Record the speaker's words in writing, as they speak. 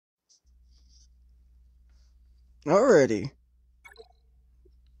Alrighty.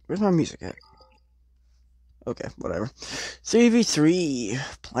 Where's my music at? Okay, whatever. 3v3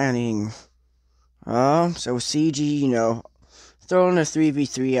 planning. So CG, throwing a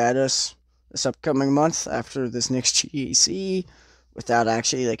 3v3 at us this upcoming month after this next GAC without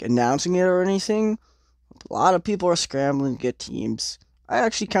actually like announcing it or anything. A lot of people are scrambling to get teams. I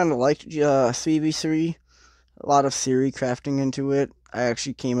actually kind of like 3v3. A lot of theory crafting into it. I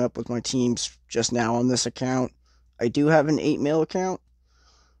actually came up with my teams just now on this account. I do have an 8 mail account.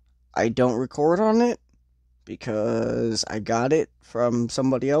 I don't record on it because I got it from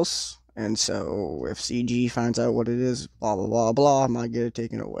somebody else. And so if CG finds out what it is, blah, blah, blah, blah, I might get it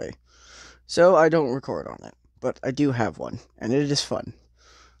taken away. So I don't record on it. But I do have one, and it is fun.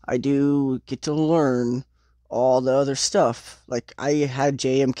 I do get to learn all the other stuff. Like, I had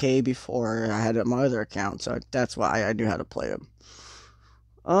JMK before I had it on my other account, so that's why I knew how to play them.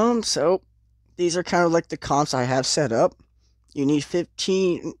 So these are kind of like the comps I have set up. You need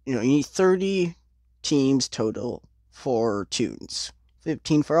 15, you need 30 teams total for tunes.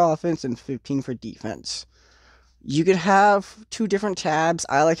 15 for offense and 15 for defense. You could have two different tabs.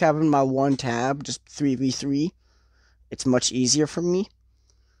 I like having my one tab, just 3v3. It's much easier for me.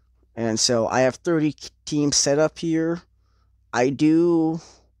 And so I have 30 teams set up here. I do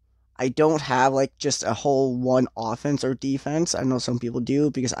I don't have like just a whole one offense or defense. I know some people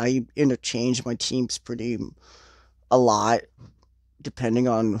do because I interchange my teams pretty a lot depending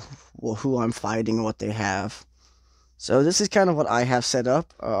on who I'm fighting and what they have. So this is kind of what I have set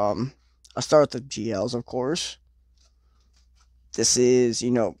up. I'll start with the GLs, of course. This is,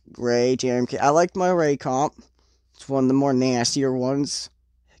 Ray, JMK. I like my Ray comp. It's one of the more nastier ones.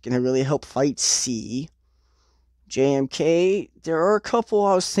 It can really help fight C. JMK, there are a couple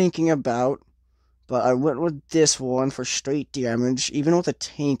I was thinking about, but I went with this one for straight damage. Even with a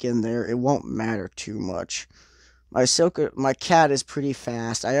tank in there, it won't matter too much. My cat is pretty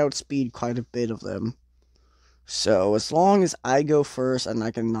fast. I outspeed quite a bit of them. So as long as I go first and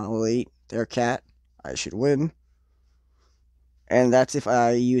I can annihilate their cat, I should win. And that's if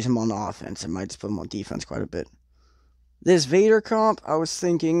I use him on offense. I might just put him on defense quite a bit. This Vader comp, I was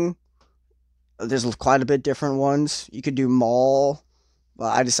thinking there's quite a bit different ones. You could do Maul,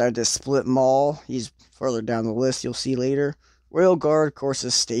 but I decided to split Maul. He's further down the list. You'll see later. Royal Guard, of course,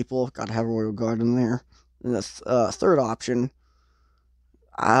 is staple. Got to have a Royal Guard in there. And the third option,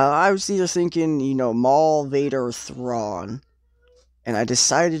 I was either thinking, Maul, Vader, or Thrawn. And I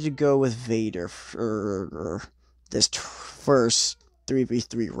decided to go with Vader for this first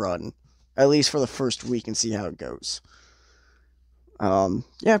 3v3 run. At least for the first week and see how it goes.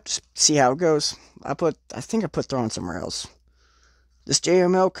 Yeah, just see how it goes. I think I put Thrawn somewhere else. This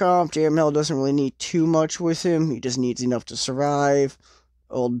JML comp, JML doesn't really need too much with him. He just needs enough to survive.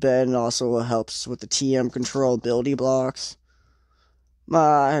 Old Ben also helps with the TM control ability blocks.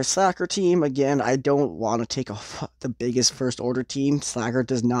 My Slacker team, again, I don't want to take the biggest first order team. Slacker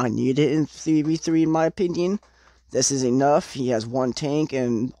does not need it in 3v3 in my opinion. This is enough. He has one tank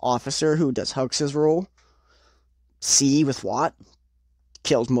and officer who does Hux's role. C with Watt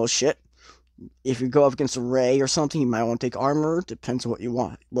kills most shit. If you go up against a Ray or something, you might want to take armor. Depends on what you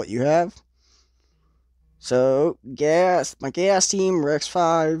want, what you have. So, my gas team, Rex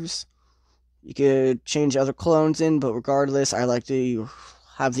 5s. You could change other clones in, but regardless, I like to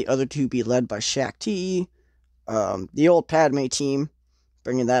have the other two be led by Shaq T. The old Padme team,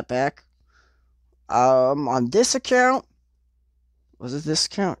 bringing that back. On this account, was it this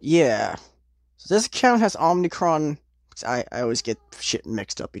account? Yeah. So this account has Omnicron. I always get shit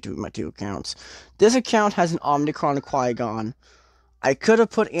mixed up between my two accounts. This account has an Omnicron Qui-Gon. I could have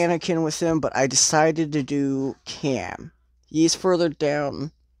put Anakin with him, but I decided to do Cam. He's further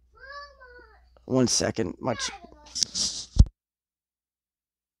down. 1 second.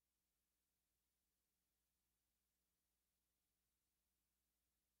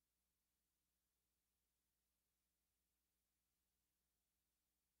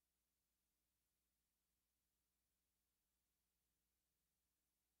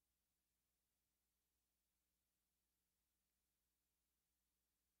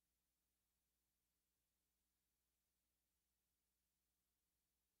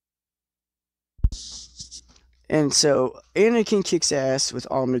 And so Anakin kicks ass with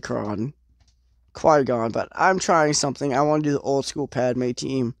Omnicron, Qui-Gon, but I'm trying something. I want to do the old school Padme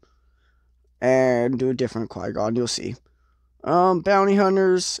team and do a different Qui-Gon. You'll see. Bounty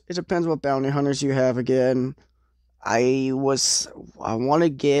hunters. It depends what bounty hunters you have again. I want to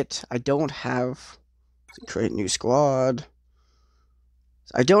get. I don't have. Create new squad.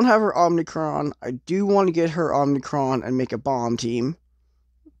 I don't have her Omnicron. I do want to get her Omnicron and make a bomb team.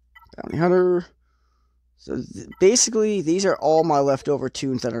 Bounty hunter. So basically, these are all my leftover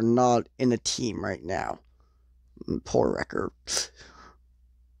tunes that are not in a team right now. Poor record.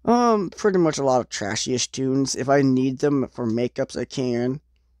 Pretty much a lot of trashy-ish tunes. If I need them for makeups, I can.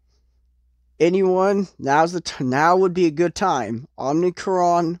 Anyone? Now would be a good time.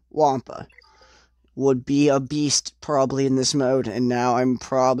 Omnicron Wampa would be a beast probably in this mode, and now I'm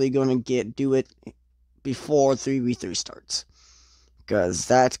probably gonna do it before 3v3 starts, because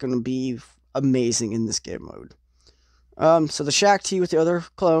that's gonna be amazing in this game mode. So the Shack T with the other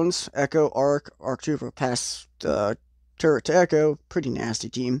clones, Echo, Arc Trooper, pass turret to Echo, pretty nasty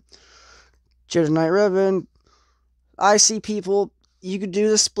team. Jedi Knight Revan, I see people, you could do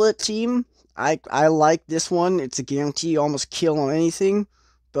the split team. I like this one. It's a guarantee almost kill on anything.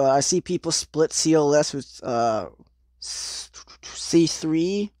 But I see people split CLS with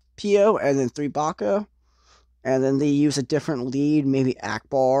C3 PO and then 3 Baka. And then they use a different lead, maybe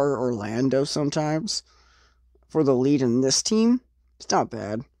Akbar or Lando sometimes, for the lead in this team. It's not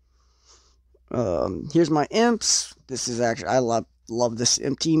bad. Here's my imps. This is actually, I love this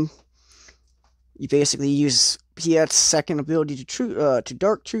imp team. You basically use Piet's second ability to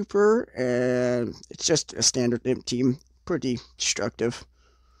Dark Trooper, and it's just a standard imp team. Pretty destructive.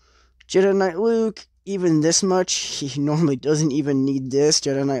 Jedi Knight Luke, even this much, he normally doesn't even need this.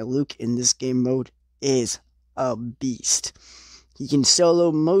 Jedi Knight Luke in this game mode is a beast. He can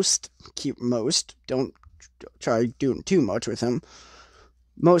solo don't try doing too much with him.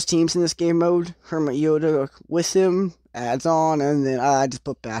 Most teams in this game mode, Hermit Yoda with him, adds on, and then I just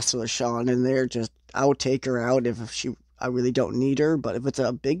put Bastila Shan in there. I'll take her out if I really don't need her. But if it's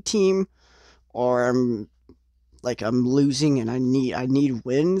a big team, or I'm losing and I need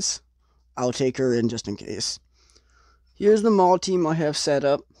wins, I'll take her in just in case. Here's the Maul team I have set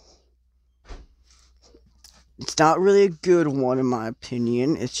up. It's not really a good one in my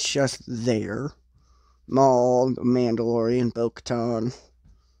opinion. It's just there. Maul, Mandalorian, Bo-Katan.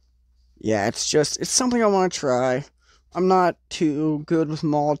 Yeah, it's something I want to try. I'm not too good with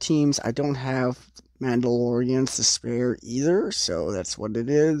Maul teams. I don't have Mandalorians to spare either, so that's what it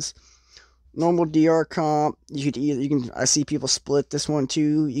is. Normal DR comp. I see people split this one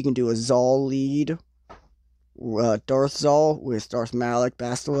too. You can do a Zal lead, Darth Zal with Darth Malak,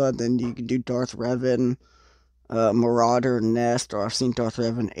 Bastila. Then you can do Darth Revan, Marauder, Nest, or I've seen Darth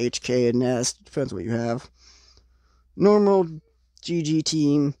Revan, HK, and Nest. Depends what you have. Normal GG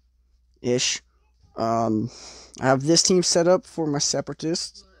team ish. I have this team set up for my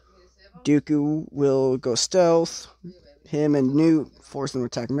separatists. Dooku will go stealth. Him and Newt force them to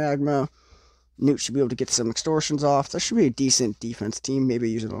attack Magma. Newt should be able to get some extortions off. That should be a decent defense team.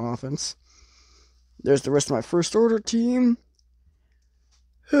 Maybe use it on offense. There's the rest of my First Order team.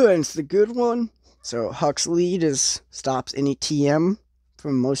 And it's the good one. So Huck's lead stops any TM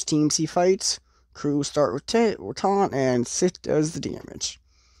from most teams he fights. Crew start with taunt, and Sith does the damage.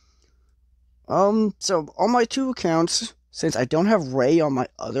 So on my two accounts, since I don't have Rey on my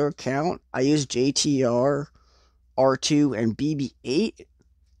other account, I use JTR, R2, and BB-8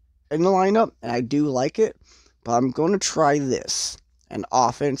 in the lineup, and I do like it, but I'm going to try this. And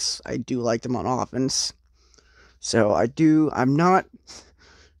offense, I do like them on offense. So I'm not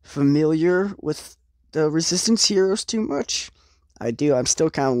familiar with the Resistance heroes too much. I'm still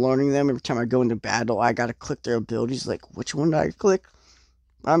kind of learning them. Every time I go into battle, I gotta click their abilities, like, which one do I click?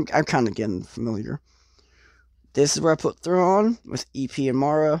 I'm kind of getting familiar. This is where I put Thrawn with EP and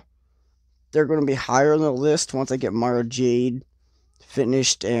Mara. They're going to be higher on the list once I get Mara Jade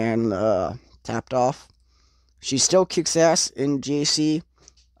finished and tapped off. She still kicks ass in JC.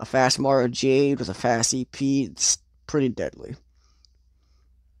 A fast Mara Jade with a fast EP. It's pretty deadly.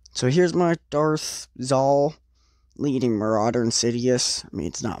 So here's my Darth Zal leading Marauder and Sidious. I mean,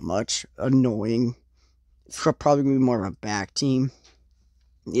 it's not much. Annoying. It's probably going to be more of a back team.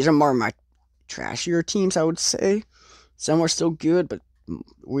 These are more of my trashier teams, I would say. Some are still good, but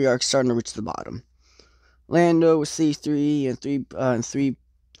we are starting to reach the bottom. Lando with C3 and 3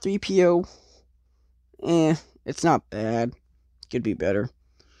 PO. It's not bad. Could be better.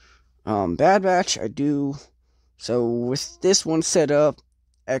 Bad Batch, I do. So with this one set up,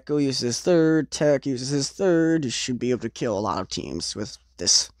 Echo uses third, Tech uses his third. You should be able to kill a lot of teams with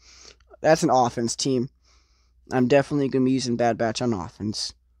this. That's an offense team. I'm definitely going to be using Bad Batch on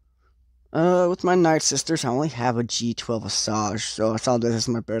offense. With my Night Sisters, I only have a G12 Asajj, so I thought this is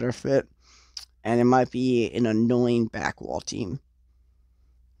my better fit. And it might be an annoying backwall team.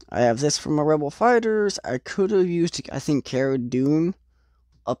 I have this for my Rebel Fighters. I could have used, I think, Cara Dune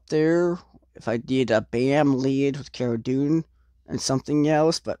up there if I did a BAM lead with Cara Dune and something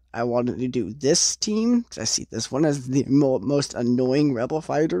else, but I wanted to do this team because I see this one as the most annoying Rebel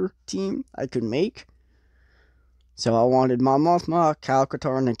Fighter team I could make. So I wanted my Mothma,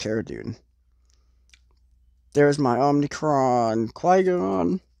 Calcatarn, and Cara Dune. There's my Omnicron,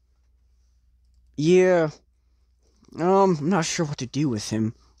 Qui-Gon. Yeah, I'm not sure what to do with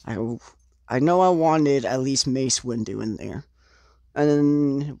him. I know I wanted at least Mace Windu in there. And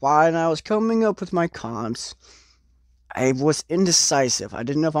then while I was coming up with my comps, I was indecisive. I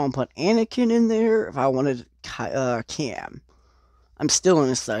didn't know if I want to put Anakin in there, if I wanted Cam. I'm still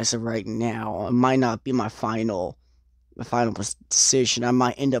indecisive right now. It might not be my final decision. I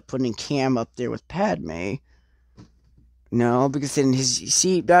might end up putting Cam up there with Padme. No, because then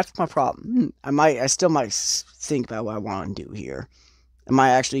see, that's my problem. I still might think about what I want to do here. I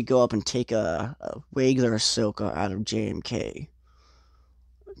might actually go up and take a regular Ahsoka out of JMK.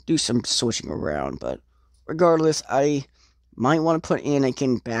 Do some switching around, but regardless, I might want to put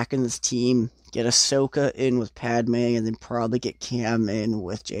Anakin back in this team, get Ahsoka in with Padme, and then probably get Cam in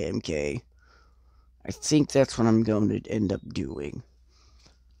with JMK. I think that's what I'm going to end up doing.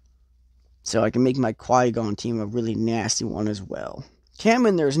 So I can make my Qui-Gon team a really nasty one as well. Cam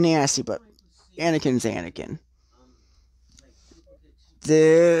in there's nasty, but Anakin's Anakin.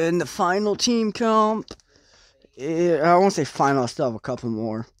 Then the final team comp, I won't say final, I still have a couple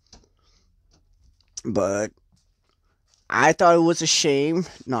more. But I thought it was a shame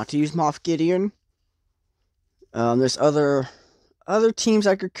not to use Moff Gideon. There's other teams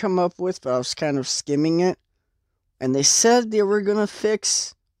I could come up with, but I was kind of skimming it. And they said they were going to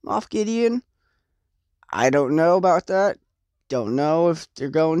fix Moff Gideon. I don't know about that. Don't know if they're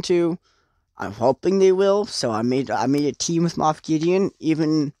going to. I'm hoping they will. So I made a team with Moff Gideon.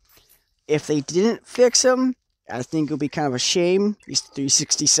 Even if they didn't fix him, I think it would be kind of a shame. He's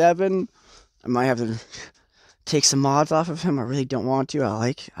 367. I might have to take some mods off of him. I really don't want to.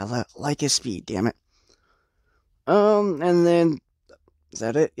 I like his speed. Damn it. And then is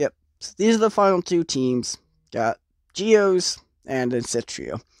that it? Yep. So these are the final two teams. Got Geos and then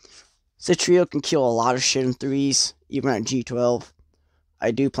Citrio. Citrio can kill a lot of shit in threes, even at G12.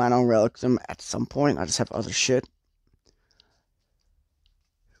 I do plan on relic them at some point. I just have other shit.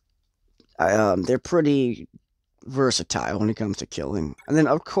 They're pretty versatile when it comes to killing. And then,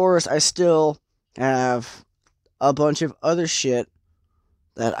 of course, I still have a bunch of other shit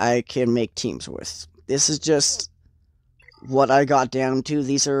that I can make teams with. This is just what I got down to.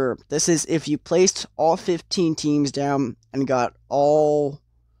 This is if you placed all 15 teams down and got all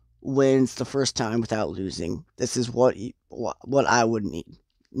wins the first time without losing. This is what I would need,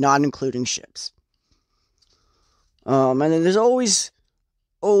 not including ships. And then there's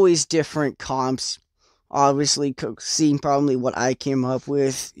always different comps. Obviously, seeing probably what I came up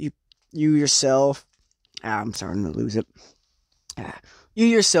with. You yourself. I'm starting to lose it. You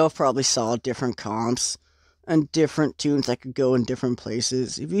yourself probably saw different comps and different tunes that could go in different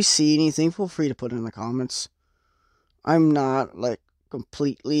places. If you see anything, feel free to put it in the comments. I'm not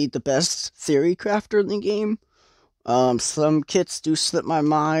completely the best theory crafter in the game. Some kits do slip my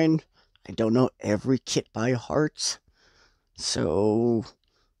mind. I don't know every kit by heart. So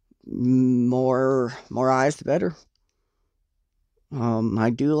more eyes the better. I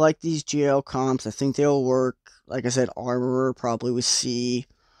do like these GL comps. I think they'll work. Like I said, Armorer probably with C.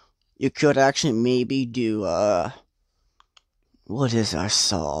 You could actually maybe do what is I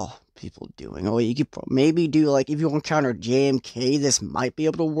saw people doing? Oh, you could maybe do if you want to counter JMK, this might be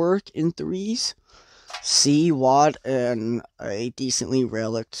able to work in threes. C, Watt, and a decently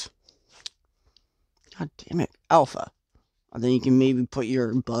relict. God damn it, Alpha. And then you can maybe put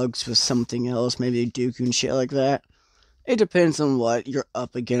your bugs with something else, maybe a Dooku and shit like that. It depends on what you're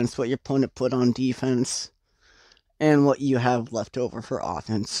up against, what your opponent put on defense, and what you have left over for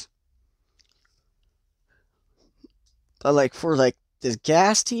offense. But for this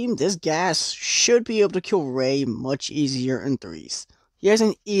gas team, this gas should be able to kill Rey much easier in threes. He has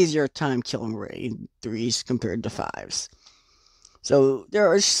an easier time killing Rey in threes compared to fives. So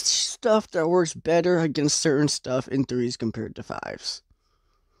there is stuff that works better against certain stuff in threes compared to fives.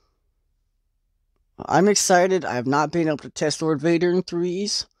 I'm excited. I have not been able to test Lord Vader in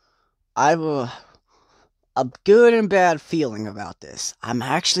threes. I have a good and bad feeling about this. I'm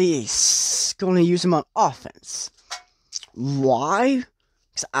actually going to use him on offense. Why?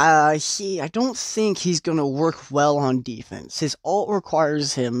 Because I don't think he's going to work well on defense. His ult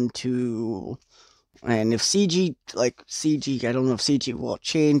requires him to... And if CG, I don't know if CG will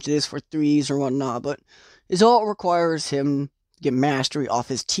change this for threes or whatnot, but his ult requires him to get mastery off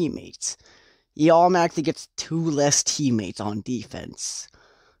his teammates. He automatically gets 2 less teammates on defense.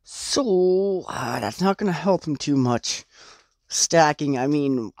 So, that's not going to help him too much. Stacking, I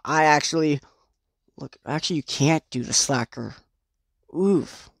mean, actually, you can't do the slacker.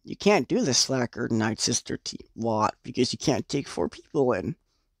 Oof. you can't do the Slacker Night Sister team lot because you can't take 4 people in.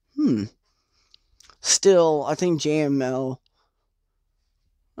 Still, I think JML.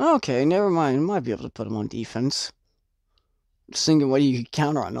 Okay, never mind. Might be able to put him on defense. Just thinking what you could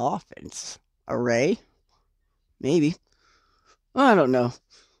counter on offense. Array? Maybe. I don't know.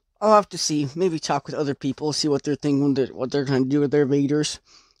 I'll have to see. Maybe talk with other people, see what they're thinking, what they're going to do with their Vaders.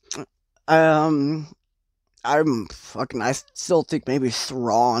 I still think maybe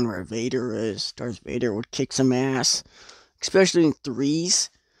Thrawn where Vader is. Darth Vader would kick some ass. Especially in 3s.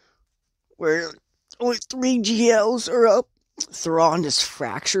 Where only 3 GLs are up. Thrawn just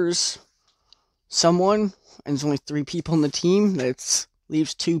fractures someone. And there's only 3 people in the team. That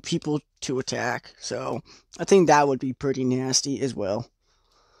leaves 2 people to attack. So, I think that would be pretty nasty as well.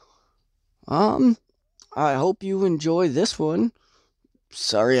 I hope you enjoy this one.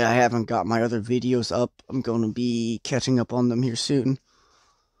 Sorry I haven't got my other videos up. I'm going to be catching up on them here soon.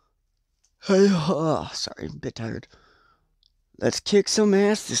 Sorry, I'm a bit tired. Let's kick some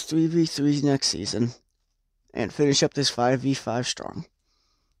ass this 3v3 next season. And finish up this 5v5 strong.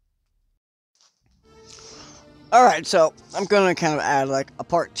 Alright, so I'm going to kind of add like a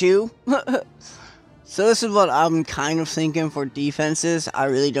part 2. So this is what I'm kind of thinking for defenses. I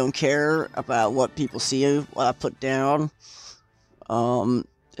really don't care about what people see, what I put down.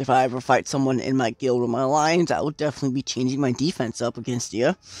 If I ever fight someone in my guild or my alliance, I will definitely be changing my defense up against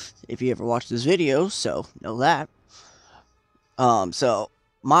you. If you ever watch this video, so know that. So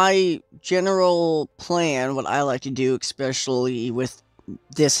my general plan, what I like to do, especially with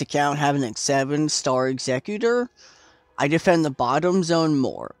this account having a 7-star executor, I defend the bottom zone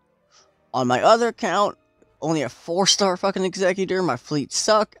more. On my other account, only a 4-star fucking executor, my fleet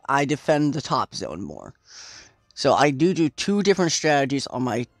suck, I defend the top zone more. So I do 2 different strategies on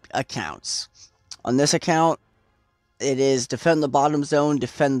my accounts. On this account, it is defend the bottom zone,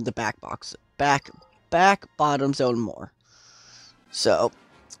 defend the back bottom zone more. So,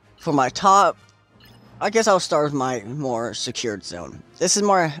 for my top, I guess I'll start with my more secured zone. This is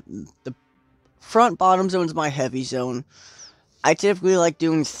more, the front bottom zone is my heavy zone. I typically like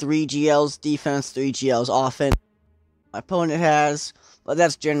doing 3 GLs defense, 3 GLs offense. My opponent has, but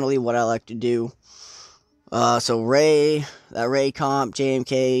that's generally what I like to do. So Ray, that Ray comp,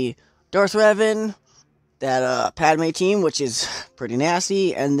 JMK, Darth Revan, that Padme team, which is pretty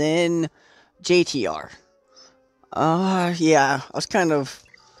nasty, and then JTR. Yeah,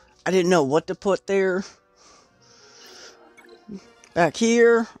 I didn't know what to put there. Back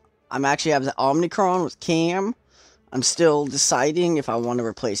here, I'm actually have the Omnicron with Cam. I'm still deciding if I want to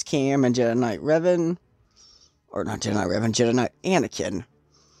replace Cam and Jedi Knight Revan. Or not Jedi Knight Revan, Jedi Knight Anakin.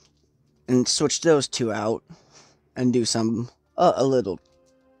 And switch those 2 out. And do some, a little,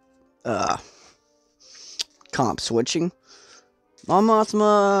 comp switching. Mon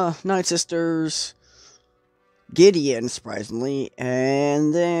Mothma, Night Sisters, Gideon, surprisingly,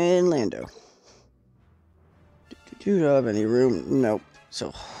 and then Lando. Do I have any room? Nope.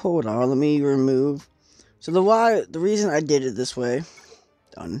 So, hold on, let me remove. So, the reason I did it this way,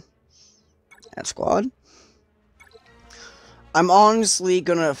 done, add squad. I'm honestly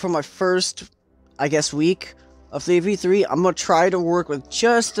gonna, for my first, I guess, week of 3v3, I'm gonna try to work with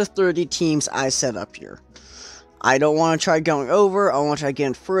just the 30 teams I set up here. I don't want to try going over, I want to try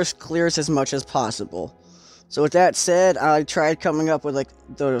getting first clears as much as possible. So with that said, I tried coming up with like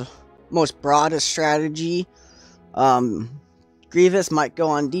the most broadest strategy. Grievous might go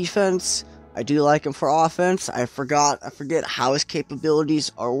on defense. I do like him for offense. I forget how his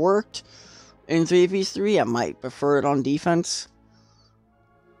capabilities are worked in 3v3. I might prefer it on defense.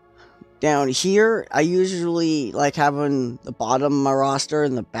 Down here, I usually like having the bottom of my roster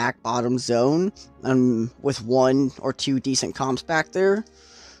in the back bottom zone, with 1 or 2 decent comps back there.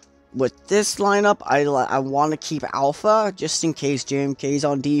 With this lineup, I want to keep Alpha, just in case JMK's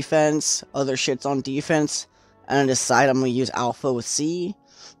on defense, other shit's on defense, and I decide I'm going to use Alpha with C.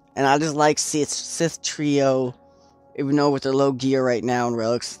 And I just like Sith Trio, even though with their low gear right now in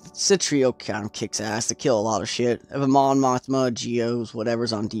Relics, Sith Trio kind of kicks ass to kill a lot of shit. If Mon Mothma, Geos,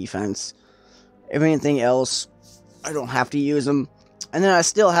 whatever's on defense. If anything else, I don't have to use them. And then I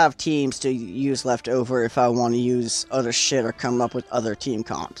still have teams to use left over if I want to use other shit or come up with other team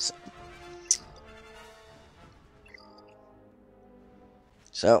comps.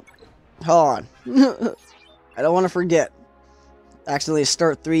 So, hold on. I don't want to forget. Accidentally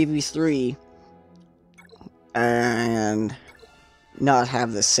start 3v3 and not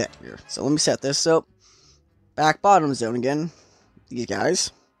have this set here. So let me set this up. Back bottom zone again. These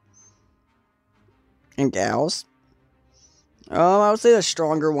guys. And gals. I would say the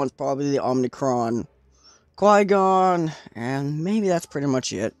stronger one's probably the Omnicron Qui-Gon, and maybe that's pretty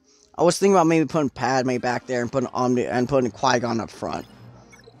much it. I was thinking about maybe putting Padme back there and putting Qui-Gon up front.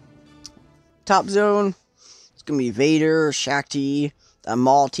 Top zone, it's gonna be Vader, Shakti, that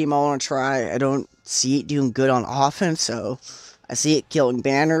Maul team I want to try. I don't see it doing good on offense, so I see it killing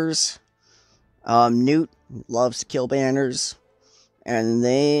banners. Newt loves to kill banners, and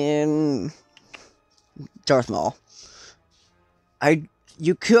then Darth Maul.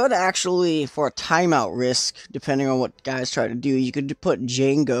 You could actually, for a timeout risk, depending on what guys try to do, you could put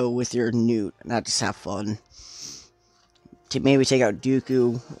Jango with your Newt, and that just have fun. To maybe take out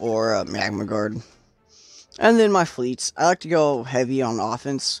Dooku or Magma Guard. And then my fleets. I like to go heavy on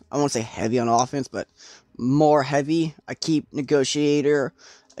offense. I won't say heavy on offense, but more heavy. I keep Negotiator,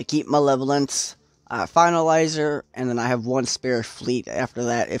 I keep Malevolence, Finalizer, and then I have one spare fleet after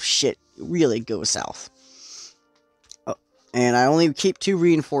that if shit really goes south. And I only keep 2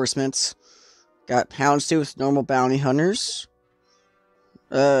 reinforcements. Got Houndstooth, normal bounty hunters.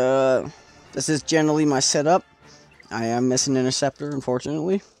 This is generally my setup. I am missing Interceptor,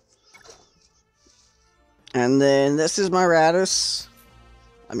 unfortunately. And then this is my Raddus.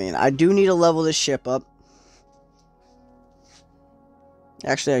 I mean, I do need to level this ship up.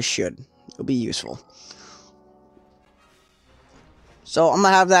 Actually, I should. It'll be useful. So, I'm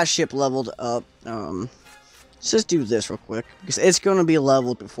gonna have that ship leveled up. Let's just do this real quick, because it's going to be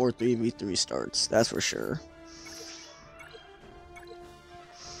leveled before 3v3 starts, that's for sure.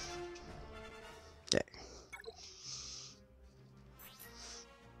 Okay.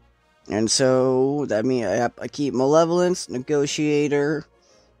 And so, that means I keep Malevolence, Negotiator,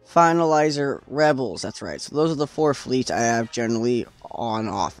 Finalizer, Rebels, that's right. So those are the 4 fleets I have generally on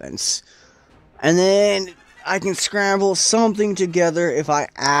offense. And then I can scramble something together if I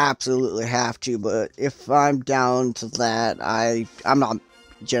absolutely have to, but if I'm down to that, I'm not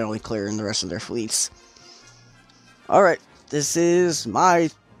generally clearing the rest of their fleets. Alright, this is my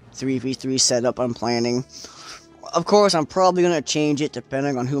 3v3 setup I'm planning. Of course, I'm probably going to change it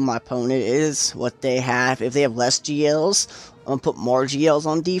depending on who my opponent is, what they have. If they have less GLs, I'm going to put more GLs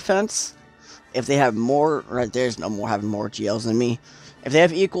on defense. If they have more, right, there's no more having more GLs than me. If they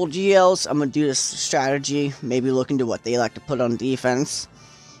have equal GLs, I'm going to do this strategy, maybe look into what they like to put on defense.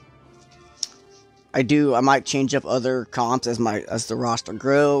 I might change up other comps as the roster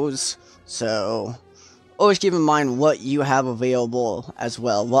grows, so always keep in mind what you have available as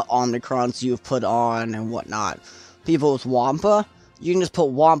well, what Omnicrons you've put on and whatnot. People with Wampa, you can just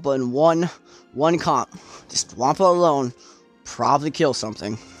put Wampa in one comp, just Wampa alone, probably kill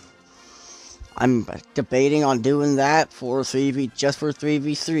something. I'm debating on doing that just for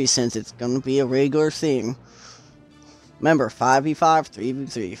 3v3 since it's going to be a regular thing. Remember, 5v5,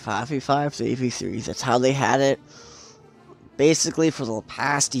 3v3, 5v5, 3v3. That's how they had it. Basically, for the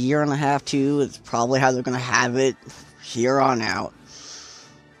past year and a half, too. It's probably how they're going to have it here on out.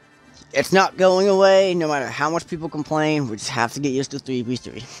 It's not going away, no matter how much people complain. We just have to get used to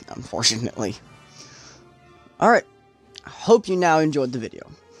 3v3, unfortunately. Alright, I hope you now enjoyed the video.